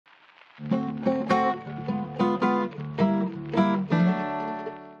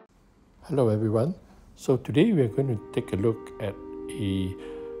Hello everyone. So today we are going to take a look at a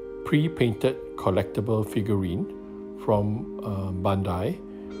pre-painted collectible figurine from Bandai,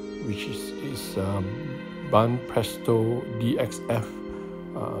 which is Banpresto DXF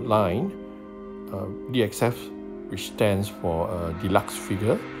line. DXF, which stands for deluxe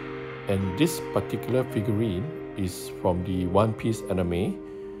figure, and this particular figurine is from the One Piece anime,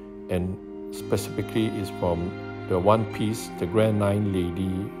 and specifically is from the One Piece, the Grandline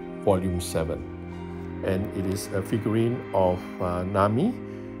Lady Vol.7, and it is a figurine of Nami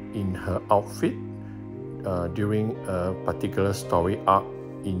in her outfit during a particular story arc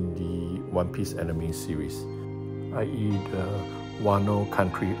in the One Piece anime series, i.e. the Wano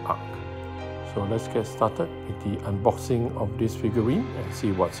country arc. So let's get started with the unboxing of this figurine and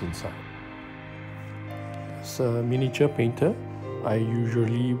see what's inside. As a miniature painter, I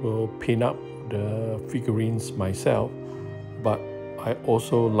usually will paint up the figurines myself, but I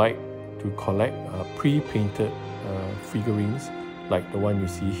also like to collect pre-painted figurines like the one you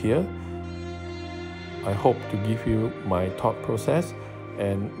see here. I hope to give you my thought process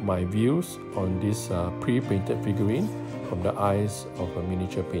and my views on this pre-painted figurine from the eyes of a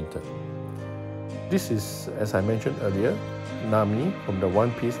miniature painter. This is, as I mentioned earlier, Nami from the One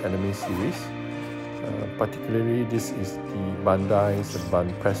Piece anime series. Particularly, this is the Bandai's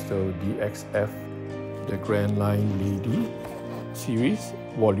Banpresto DXF, the Grandline Lady series,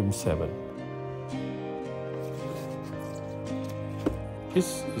 Vol.7.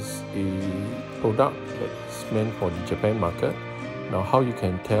 This is a product that is meant for the Japan market. Now, how you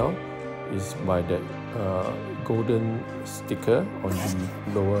can tell is by that golden sticker on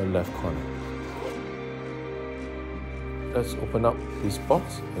the lower left corner. Let's open up this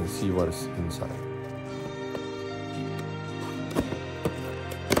box and see what is inside.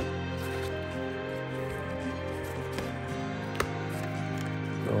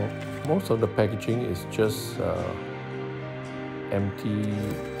 Most of the packaging is just empty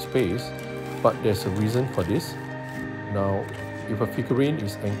space, but there's a reason for this. Now, if a figurine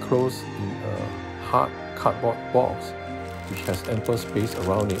is enclosed in a hard cardboard box which has ample space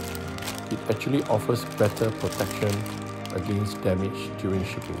around it, it actually offers better protection against damage during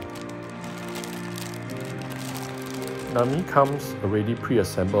shipping. Nami comes already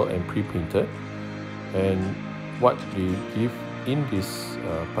pre-assembled and pre-painted, and what they give in this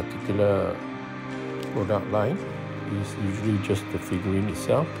particular product line is usually just the figurine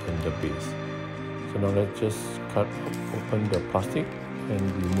itself and the base. So now let's just cut open the plastic and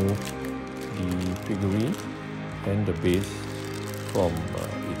remove the figurine and the base from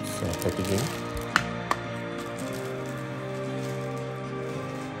its packaging.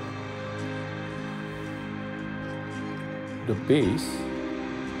 The base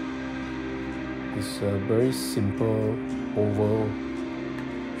is a very simple oval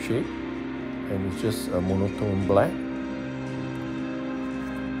shape, and it's just a monotone black.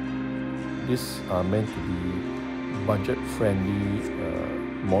 These are meant to be budget-friendly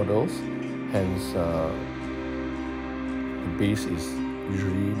models, hence the base is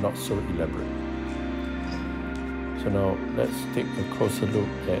usually not so elaborate. So now let's take a closer look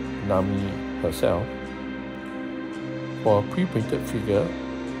at Nami herself. For a pre-painted figure,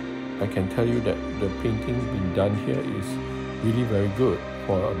 I can tell you that the painting being done here is really very good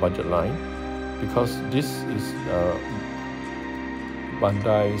for a budget line, because this is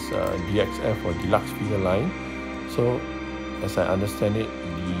Bandai's DXF or deluxe figure line. So as I understand it,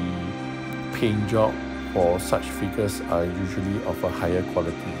 the paint job for such figures are usually of a higher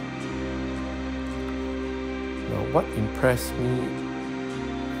quality. Now, what impressed me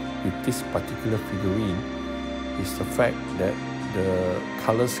with this particular figurine is the fact that the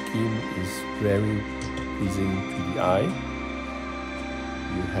color scheme is very pleasing to the eye.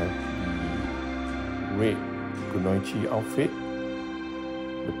 You have the red Kunoichi outfit,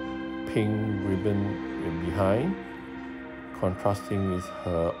 the pink ribbon behind, contrasting with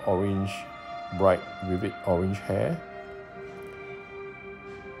her orange, bright, vivid orange hair.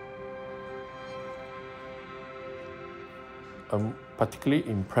 I'm particularly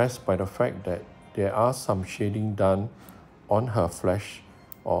impressed by the fact that there are some shading done on her flesh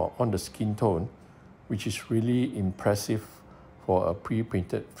or on the skin tone, which is really impressive for a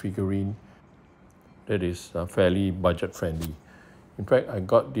pre-painted figurine that is fairly budget friendly. In fact, I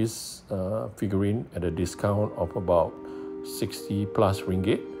got this figurine at a discount of about 60 plus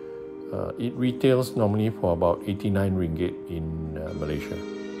ringgit. It retails normally for about 89 ringgit in Malaysia.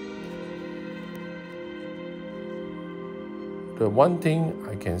 The one thing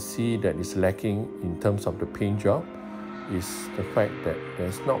I can see that is lacking in terms of the paint job is the fact that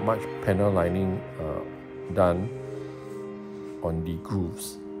there's not much panel lining done on the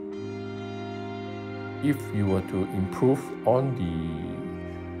grooves. if you were to improve on the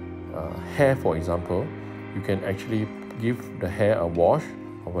hair, for example, you can actually give the hair a wash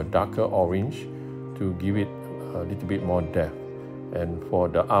of a darker orange to give it a little bit more depth. And for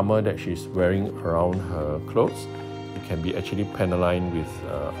the armor that she's wearing around her clothes, it can be actually panelined with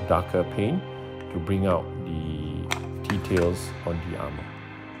darker paint to bring out the details on the armor.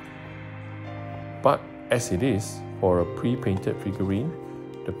 But as it is, for a pre-painted figurine,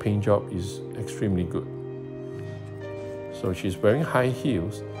 the paint job is extremely good. So she's wearing high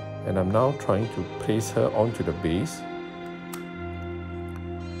heels, and I'm now trying to place her onto the base.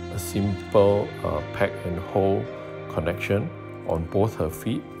 A simple pack and hold connection on both her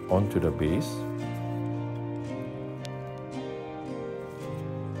feet onto the base.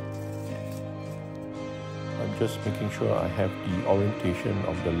 I'm just making sure I have the orientation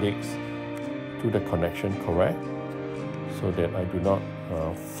of the legs to the connection correct, so that I do not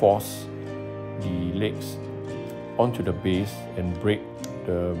force the legs onto the base and break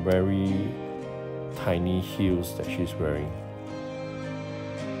the very tiny heels that she's wearing.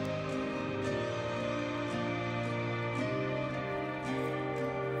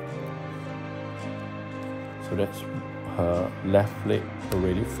 So that's her left leg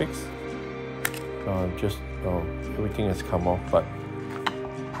already fixed. Everything has come off, but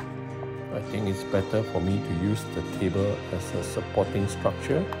I think it's better for me to use the table as a supporting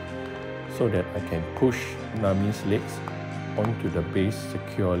structure so that I can push Nami's legs onto the base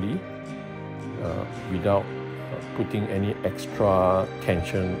securely without putting any extra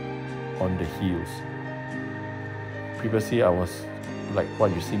tension on the heels. Previously, I was like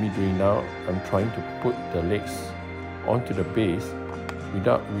what you see me doing now. I'm trying to put the legs onto the base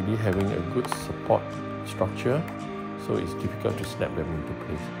without really having a good support structure, so it's difficult to snap them into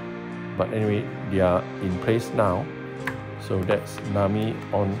place. But anyway, they are in place now. So that's Nami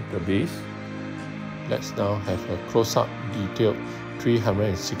on the base. Let's now have a close-up detailed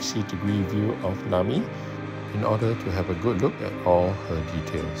 360-degree view of Nami in order to have a good look at all her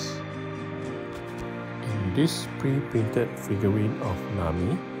details. In this pre-painted figurine of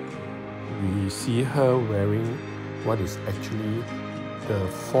Nami, we see her wearing what is actually the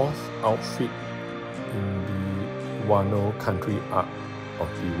fourth outfit in the Wano country arc of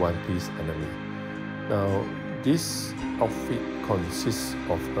the One Piece anime. Now, this outfit consists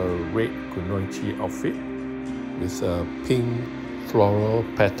of a red kunoichi outfit with a pink floral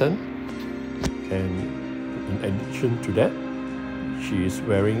pattern, and in addition to that, she is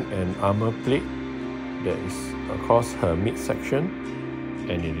wearing an armor plate that is across her midsection,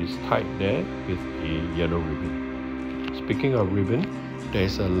 and it is tied there with a yellow ribbon. Speaking of ribbon, there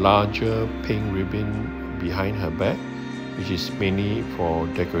is a larger pink ribbon behind her back, which is mainly for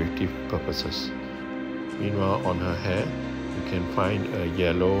decorative purposes. Meanwhile, on her hair, you can find a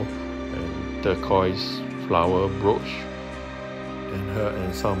yellow and turquoise flower brooch, and her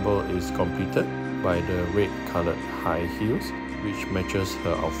ensemble is completed by the red colored high heels, which matches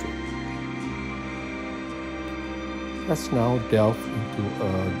her outfit. Let's now delve into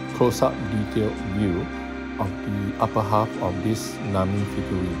a close-up detailed view of the upper half of this Nami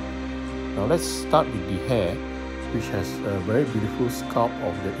figurine. Now let's start with the hair, which has a very beautiful sculpt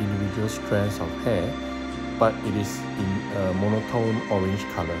of the individual strands of hair, but it is in a monotone orange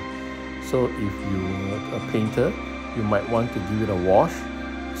color. So if you're a painter, you might want to give it a wash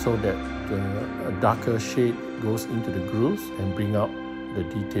so that a darker shade goes into the grooves and bring out the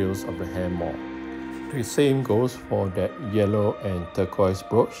details of the hair more. The same goes for that yellow and turquoise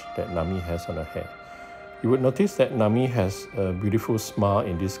brooch that Nami has on her hair. You would notice that Nami has a beautiful smile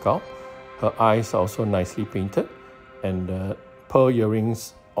in this sculpt. Her eyes are also nicely painted, and the pearl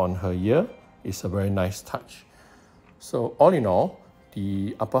earrings on her ear is a very nice touch. So all in all,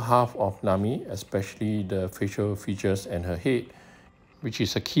 the upper half of Nami, especially the facial features and her head, which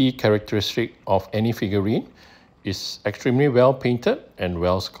is a key characteristic of any figurine, is extremely well painted and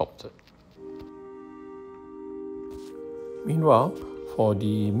well sculpted. Meanwhile, for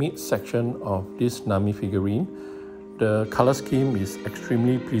the midsection of this Nami figurine, the color scheme is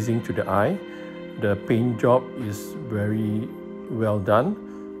extremely pleasing to the eye. The paint job is very well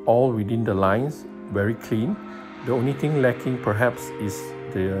done, all within the lines, very clean. The only thing lacking perhaps is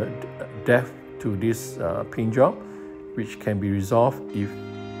the depth to this paint job, which can be resolved if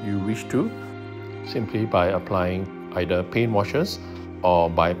you wish to, simply by applying either paint washes or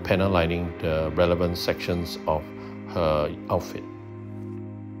by panel lining the relevant sections of her outfit.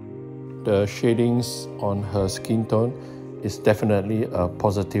 The shadings on her skin tone is definitely a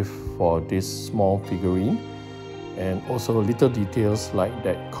positive for this small figurine, and also little details like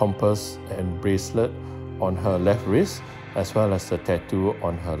that compass and bracelet on her left wrist, as well as the tattoo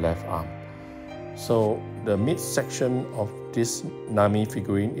on her left arm. So the midsection of this Nami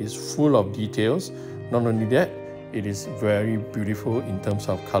figurine is full of details. Not only that, it is very beautiful in terms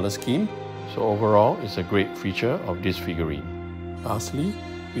of color scheme. So overall, it's a great feature of this figurine. Lastly,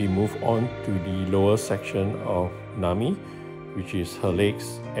 we move on to the lower section of Nami, which is her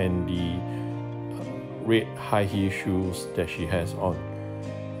legs and the red high heel shoes that she has on.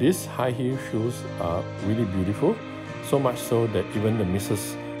 These high heel shoes are really beautiful, so much so that even the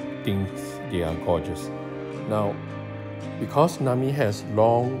missus thinks they are gorgeous. Now, because Nami has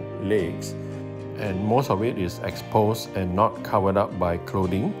long legs and most of it is exposed and not covered up by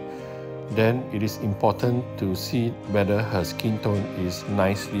clothing, then it is important to see whether her skin tone is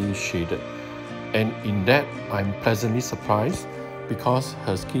nicely shaded. And in that, I'm pleasantly surprised because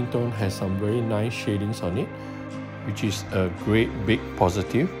her skin tone has some very nice shadings on it, which is a great big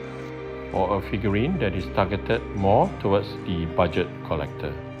positive for a figurine that is targeted more towards the budget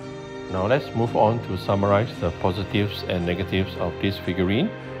collector. Now let's move on to summarize the positives and negatives of this figurine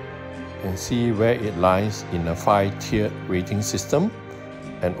and see where it lies in a 5-tiered rating system,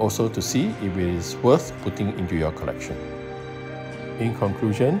 and also to see if it is worth putting into your collection. In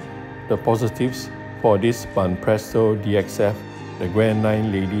conclusion, the positives for this Banpresto DXF, the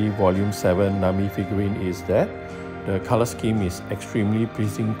Grandline Lady Vol.7 Nami figurine is that the color scheme is extremely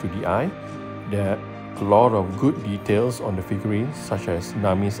pleasing to the eye. There are a lot of good details on the figurine, such as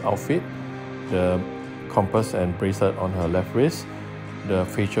Nami's outfit, the compass and bracelet on her left wrist. The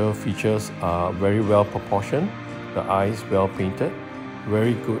facial features are very well proportioned, the eyes well painted,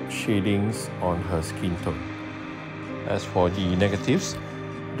 very good shadings on her skin tone. As for the negatives,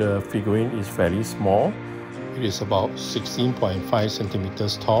 the figurine is fairly small. It is about 16.5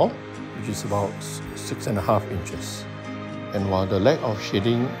 centimeters tall, which is about 6.5 inches. And while the lack of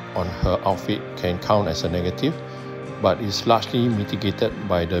shading on her outfit can count as a negative, but is largely mitigated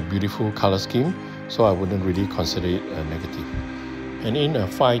by the beautiful color scheme, so I wouldn't really consider it a negative. And in a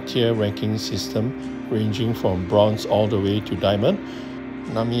 5-tier ranking system ranging from bronze all the way to diamond,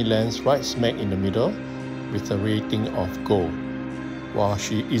 Nami lands right smack in the middle with a rating of gold. While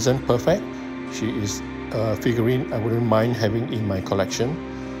she isn't perfect, she is a figurine I wouldn't mind having in my collection,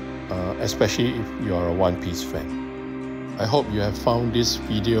 especially if you are a One Piece fan. I hope you have found this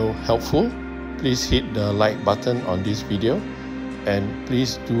video helpful. Please hit the like button on this video, and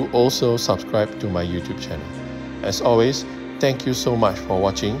please do also subscribe to my YouTube channel. As always, thank you so much for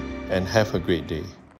watching and have a great day.